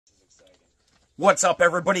What's up,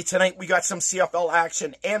 everybody? Tonight we got some CFL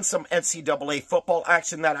action and some NCAA football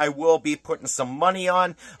action that I will be putting some money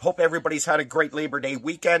on. Hope everybody's had a great Labor Day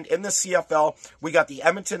weekend. In the CFL, we got the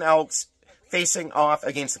Edmonton Elks facing off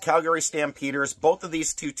against the Calgary Stampeders. Both of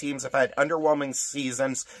these two teams have had underwhelming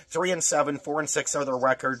seasons. 3-7, 4-6 are their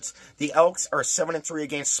records. The Elks are 7-3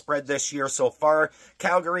 against spread this year so far.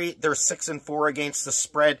 Calgary, they're 6-4 against the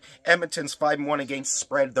spread. Edmonton's 5-1 against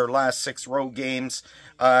spread their last 6 road games.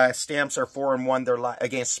 Stamps are 4-1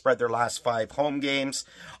 against spread their last 5 home games.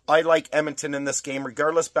 I like Edmonton in this game,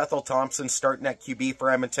 regardless. Bethel Thompson starting at QB for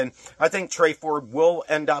Edmonton. I think Trey Ford will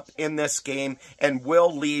end up in this game and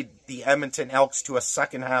will lead the Edmonton Elks to a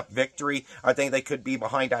second half victory. I think they could be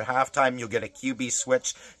behind at halftime. You'll get a QB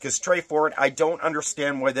switch because Trey Ford, I don't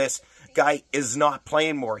understand why this guy is not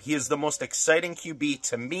playing more. He is the most exciting QB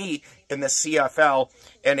to me in the CFL,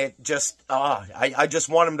 and it just, I just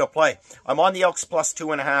want him to play. I'm on the Elks plus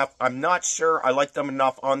 2.5. I'm not sure I like them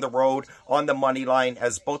enough on the road, on the money line,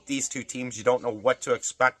 as both these two teams, you don't know what to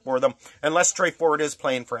expect for them. Unless Trey Ford is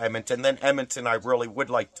playing for Edmonton, then Edmonton I really would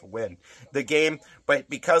like to win the game. But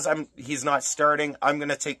because he's not starting, I'm going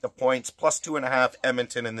to take the points, plus 2.5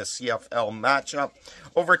 Edmonton in the CFL matchup.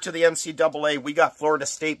 Over to the NCAA, we got Florida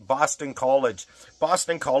State, Boston College.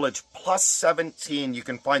 Boston College plus 17, you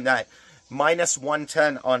can find that minus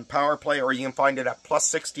 110 on Power Play, or you can find it at plus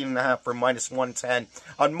 16.5 for minus 110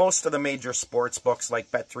 on most of the major sports books like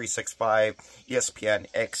Bet365, ESPN,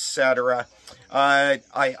 etc. I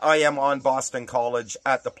am on Boston College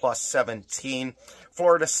at the plus 17.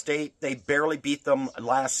 Florida State, they barely beat them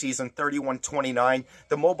last season, 31-29.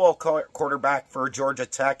 The mobile quarterback for Georgia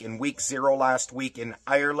Tech in week 0 last week in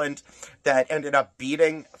Ireland that ended up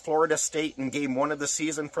beating Florida State in game 1 of the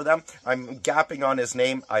season for them. I'm gapping on his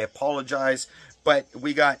name. I apologize. But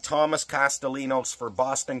we got Thomas Castellanos for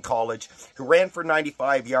Boston College, who ran for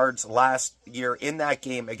 95 yards last year in that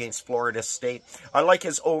game against Florida State. I like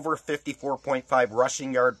his over 54.5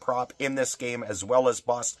 rushing yard prop in this game, as well as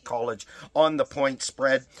Boston College on the point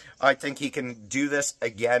spread. I think he can do this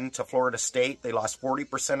again to Florida State. They lost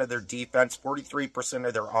 40% of their defense, 43%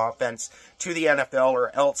 of their offense to the NFL or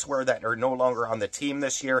elsewhere that are no longer on the team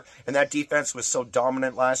this year. And that defense was so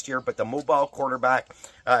dominant last year. But the mobile quarterback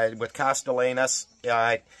with Castellanos,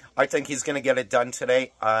 I think he's going to get it done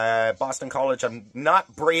today. Boston College, I'm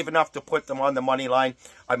not brave enough to put them on the money line.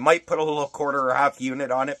 I might put a little quarter or half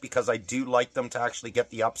unit on it because I do like them to actually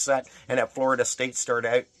get the upset. And at Florida State start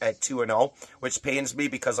out at 2-0, which pains me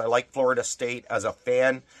because I like Florida State as a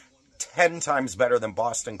fan 10 times better than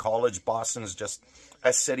Boston College. Boston's just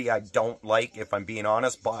a city I don't like, if I'm being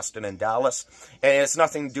honest. Boston and Dallas. And it's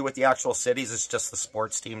nothing to do with the actual cities. It's just the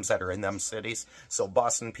sports teams that are in them cities. So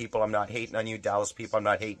Boston people, I'm not hating on you. Dallas people, I'm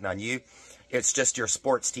not hating on you. It's just your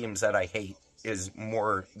sports teams that I hate is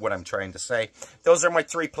more what I'm trying to say. Those are my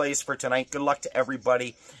 3 plays for tonight. Good luck to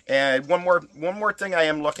everybody. And one more thing I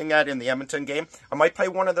am looking at in the Edmonton game. I might play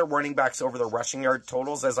one of their running backs over the rushing yard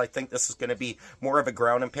totals, as I think this is going to be more of a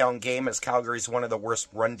ground and pound game, as Calgary's one of the worst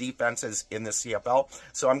run defenses in the CFL.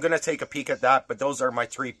 So I'm going to take a peek at that, but those are my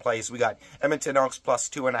 3 plays. We got Edmonton Elks plus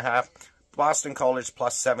 2.5, Boston College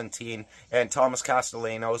plus 17, and Thomas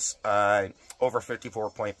Castellanos over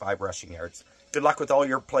 54.5 rushing yards. Good luck with all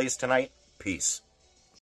your plays tonight. Peace.